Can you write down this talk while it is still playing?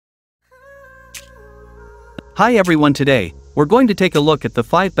Hi everyone, today, we're going to take a look at the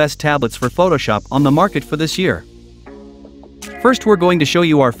 5 best tablets for Photoshop on the market for this year. First, we're going to show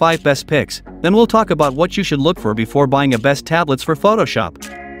you our 5 best picks, then we'll talk about what you should look for before buying a best tablets for Photoshop.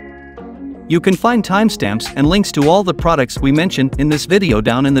 You can find timestamps and links to all the products we mentioned in this video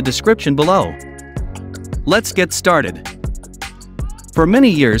down in the description below. Let's get started. For many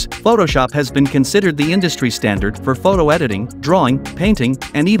years, Photoshop has been considered the industry standard for photo editing, drawing, painting,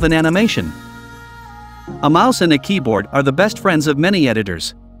 and even animation. A mouse and a keyboard are the best friends of many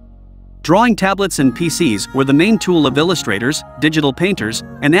editors. Drawing tablets and PCs were the main tool of illustrators, digital painters,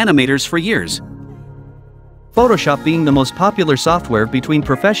 and animators for years. Photoshop being the most popular software between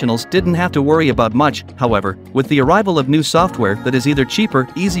professionals didn't have to worry about much. However, with the arrival of new software that is either cheaper,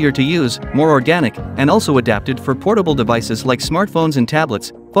 easier to use, more organic, and also adapted for portable devices like smartphones and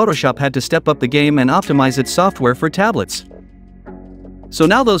tablets, Photoshop had to step up the game and optimize its software for tablets. So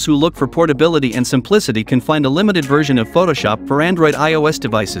now those who look for portability and simplicity can find a limited version of Photoshop for Android iOS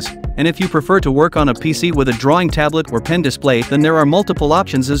devices, and if you prefer to work on a PC with a drawing tablet or pen display, then there are multiple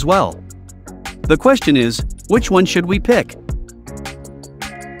options as well. The question is, which one should we pick?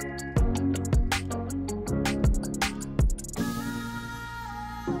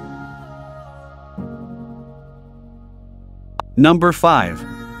 Number 5.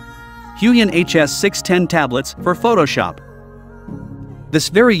 Huion HS610 Tablets for Photoshop. This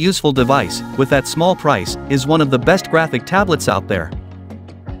very useful device, with that small price, is one of the best graphic tablets out there.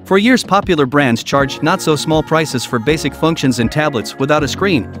 For years, popular brands charged not so small prices for basic functions in tablets without a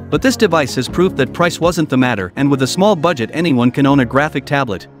screen, but this device has proved that price wasn't the matter, and with a small budget anyone can own a graphic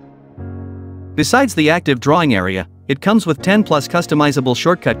tablet. Besides the active drawing area, it comes with 10 plus customizable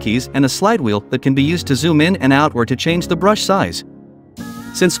shortcut keys and a slide wheel that can be used to zoom in and out or to change the brush size.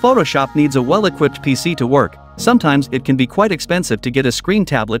 Since Photoshop needs a well-equipped PC to work, sometimes it can be quite expensive to get a screen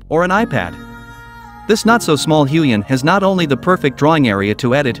tablet or an iPad. This not-so-small Huion has not only the perfect drawing area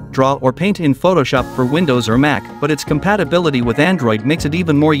to edit, draw, or paint in Photoshop for Windows or Mac, but its compatibility with Android makes it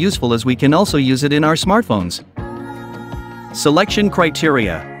even more useful, as we can also use it in our smartphones. Selection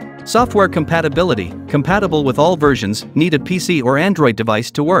criteria. Software compatibility. Compatible with all versions, need a PC or Android device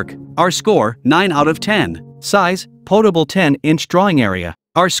to work. Our score, 9 out of 10. Size, portable 10-inch drawing area.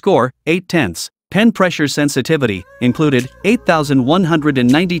 Our score, 8/10. Pen pressure sensitivity, included,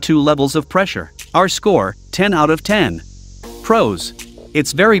 8,192 levels of pressure. Our score, 10 out of 10. Pros.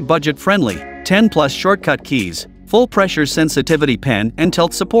 It's very budget-friendly, 10 plus shortcut keys, full pressure sensitivity pen and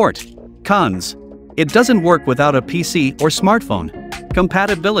tilt support. Cons. It doesn't work without a PC or smartphone.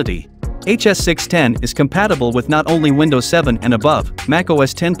 Compatibility. HS610 is compatible with not only Windows 7 and above,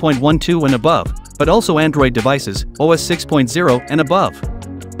 macOS 10.12 and above, but also Android devices, OS 6.0 and above.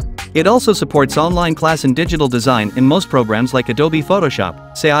 It also supports online class and digital design in most programs like Adobe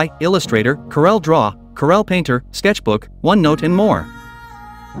Photoshop, CI, Illustrator, Corel Draw, Corel Painter, Sketchbook, OneNote and more.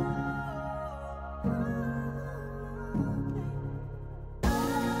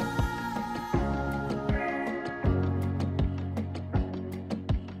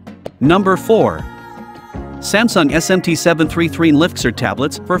 Number 4. Samsung SMT733 Lifxer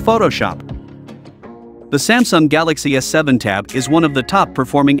Tablets for Photoshop. The Samsung Galaxy S7 Tab is one of the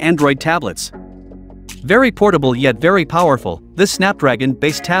top-performing Android tablets. Very portable yet very powerful, this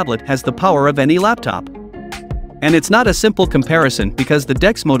Snapdragon-based tablet has the power of any laptop. And it's not a simple comparison, because the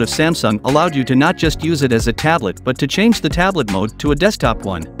DeX mode of Samsung allowed you to not just use it as a tablet but to change the tablet mode to a desktop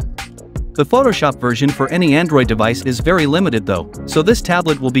one. The Photoshop version for any Android device is very limited though, so this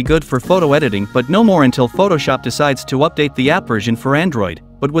tablet will be good for photo editing, but no more until Photoshop decides to update the app version for Android.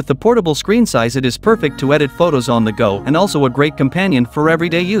 But with the portable screen size, it is perfect to edit photos on the go and also a great companion for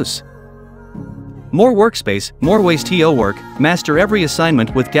everyday use. More workspace, more ways to work, master every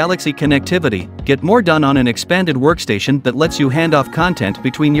assignment with Galaxy connectivity, get more done on an expanded workstation that lets you hand off content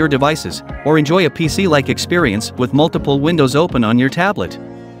between your devices, or enjoy a PC-like experience with multiple windows open on your tablet.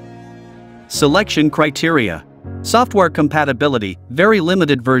 Selection criteria. Software compatibility, very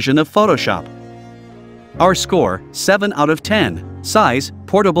limited version of Photoshop. Our score, 7 out of 10. Size,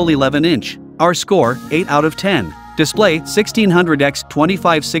 portable 11-inch. Our score, 8 out of 10. Display, 1600x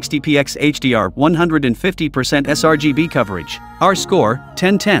 2560px HDR 150% sRGB coverage. Our score,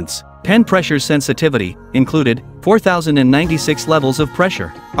 10/10. Pen pressure sensitivity, included, 4,096 levels of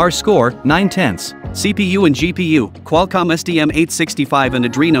pressure. Our score, 9/10. CPU and GPU, Qualcomm SDM865 and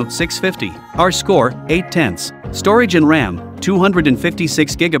Adreno 650. Our score, 8/10. Storage and RAM,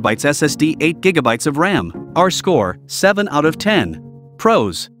 256GB SSD, 8GB of RAM. Our score, 7 out of 10.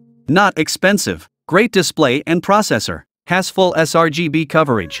 Pros. Not expensive. Great display and processor. Has full sRGB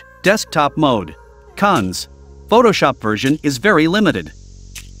coverage. Desktop mode. Cons. Photoshop version is very limited.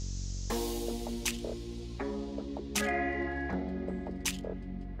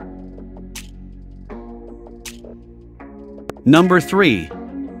 Number 3.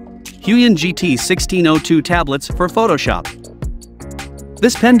 Huion GT1602 tablets for Photoshop.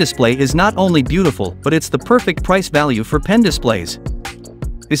 This pen display is not only beautiful, but it's the perfect price value for pen displays.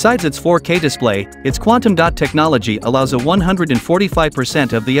 Besides its 4K display, its quantum dot technology allows a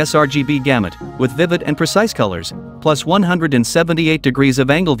 145% of the sRGB gamut, with vivid and precise colors, plus 178 degrees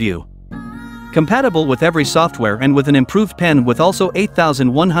of angle view. Compatible with every software and with an improved pen with also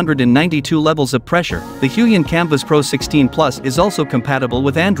 8,192 levels of pressure, the Huion Canvas Pro 16 Plus is also compatible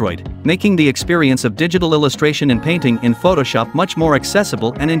with Android, making the experience of digital illustration and painting in Photoshop much more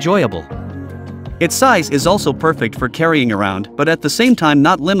accessible and enjoyable. Its size is also perfect for carrying around, but at the same time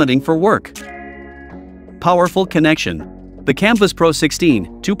not limiting for work. Powerful connection. The Canvas Pro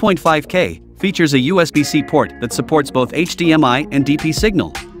 16 2.5K features a USB-C port that supports both HDMI and DP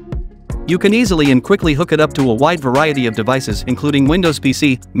signal. You can easily and quickly hook it up to a wide variety of devices including Windows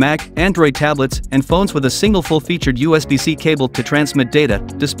PC, Mac, Android tablets, and phones with a single full-featured USB-C cable to transmit data,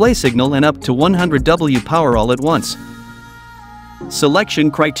 display signal and up to 100W power all at once.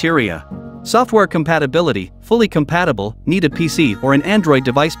 Selection criteria. Software compatibility, fully compatible, need a PC or an Android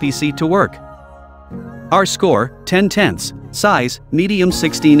device PC to work. R-score, 10/10. Size, medium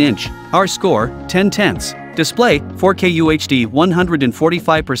 16-inch. R-score, 10/10. Display, 4K UHD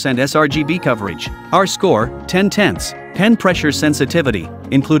 145% sRGB coverage. R-score, 10/10. Pen pressure sensitivity,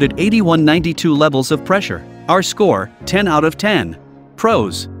 included 8192 levels of pressure. R-score, 10 out of 10.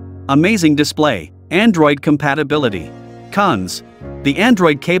 Pros. Amazing display. Android compatibility. Cons. The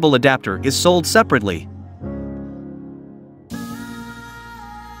Android cable adapter is sold separately.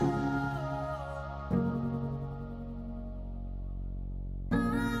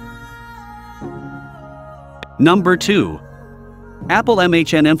 Number 2. Apple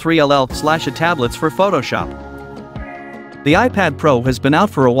MHN M3LL/ tablets for Photoshop. The iPad Pro has been out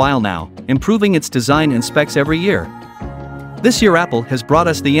for a while now, improving its design and specs every year. This year Apple has brought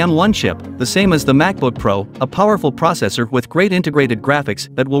us the M1 chip, the same as the MacBook Pro, a powerful processor with great integrated graphics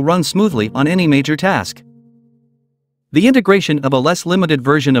that will run smoothly on any major task. The integration of a less limited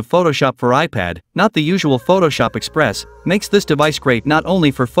version of Photoshop for iPad, not the usual Photoshop Express, makes this device great not only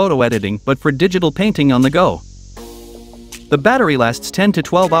for photo editing but for digital painting on the go. The battery lasts 10 to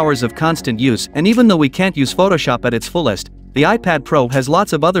 12 hours of constant use, and even though we can't use Photoshop at its fullest, the iPad Pro has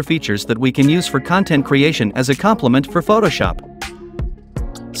lots of other features that we can use for content creation as a complement for Photoshop.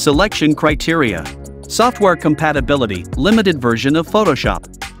 Selection criteria. Software compatibility, limited version of Photoshop.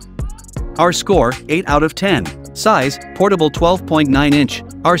 R-score, 8 out of 10. Size, portable 12.9-inch.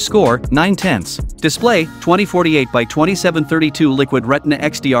 R-score, 9/10. Display, 2048 by 2732 Liquid Retina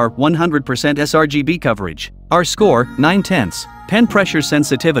XDR 100% sRGB coverage. R-score, 9/10. Pen pressure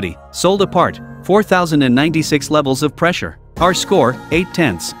sensitivity, sold apart, 4,096 levels of pressure. R-score,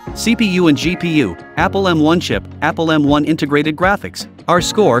 8/10. CPU and GPU, Apple M1 chip, Apple M1 integrated graphics.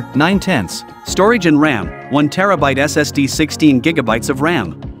 R-score, 9/10. Storage and RAM, 1TB SSD 16GB of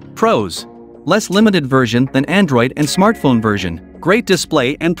RAM. Pros. Less limited version than Android and smartphone version. Great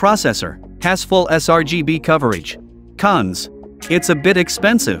display and processor. Has full sRGB coverage. Cons. It's a bit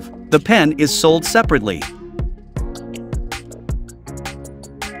expensive. The pen is sold separately.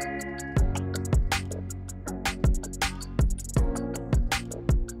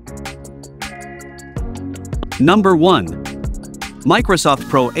 Number 1. Microsoft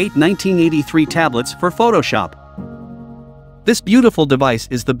Pro 8 1983 tablets for Photoshop. This beautiful device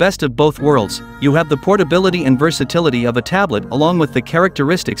is the best of both worlds. You have the portability and versatility of a tablet along with the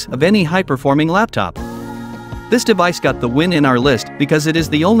characteristics of any high-performing laptop. This device got the win in our list because it is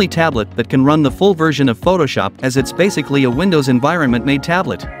the only tablet that can run the full version of Photoshop, as it's basically a Windows environment-made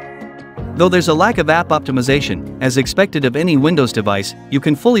tablet. Though there's a lack of app optimization, as expected of any Windows device, you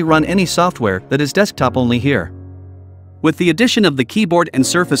can fully run any software that is desktop-only here. With the addition of the keyboard and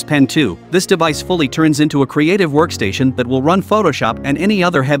Surface Pen 2, this device fully turns into a creative workstation that will run Photoshop and any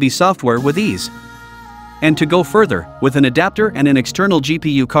other heavy software with ease. And to go further, with an adapter and an external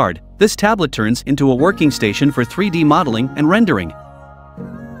GPU card, this tablet turns into a working station for 3D modeling and rendering.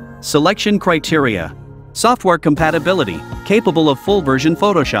 Selection criteria. Software compatibility, capable of full version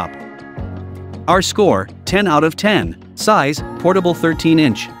Photoshop. R-score, 10 out of 10. Size, portable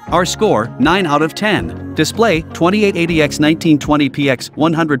 13-inch. R-score, 9 out of 10. Display, 2880x1920px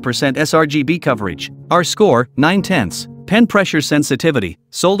 100% sRGB coverage. R-score, 9/10. Pen pressure sensitivity,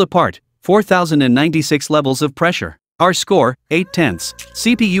 sold apart, 4,096 levels of pressure. R-score, 8/10.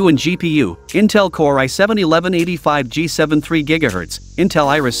 CPU and GPU, Intel Core i7-1185G7 3GHz, Intel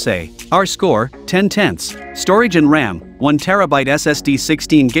Iris Xe. R-score, 10/10. Storage and RAM, 1TB SSD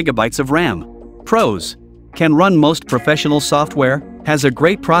 16GB of RAM. Pros. Can run most professional software, has a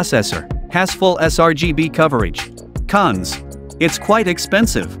great processor, has full sRGB coverage. Cons. It's quite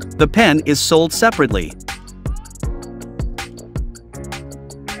expensive. The pen is sold separately.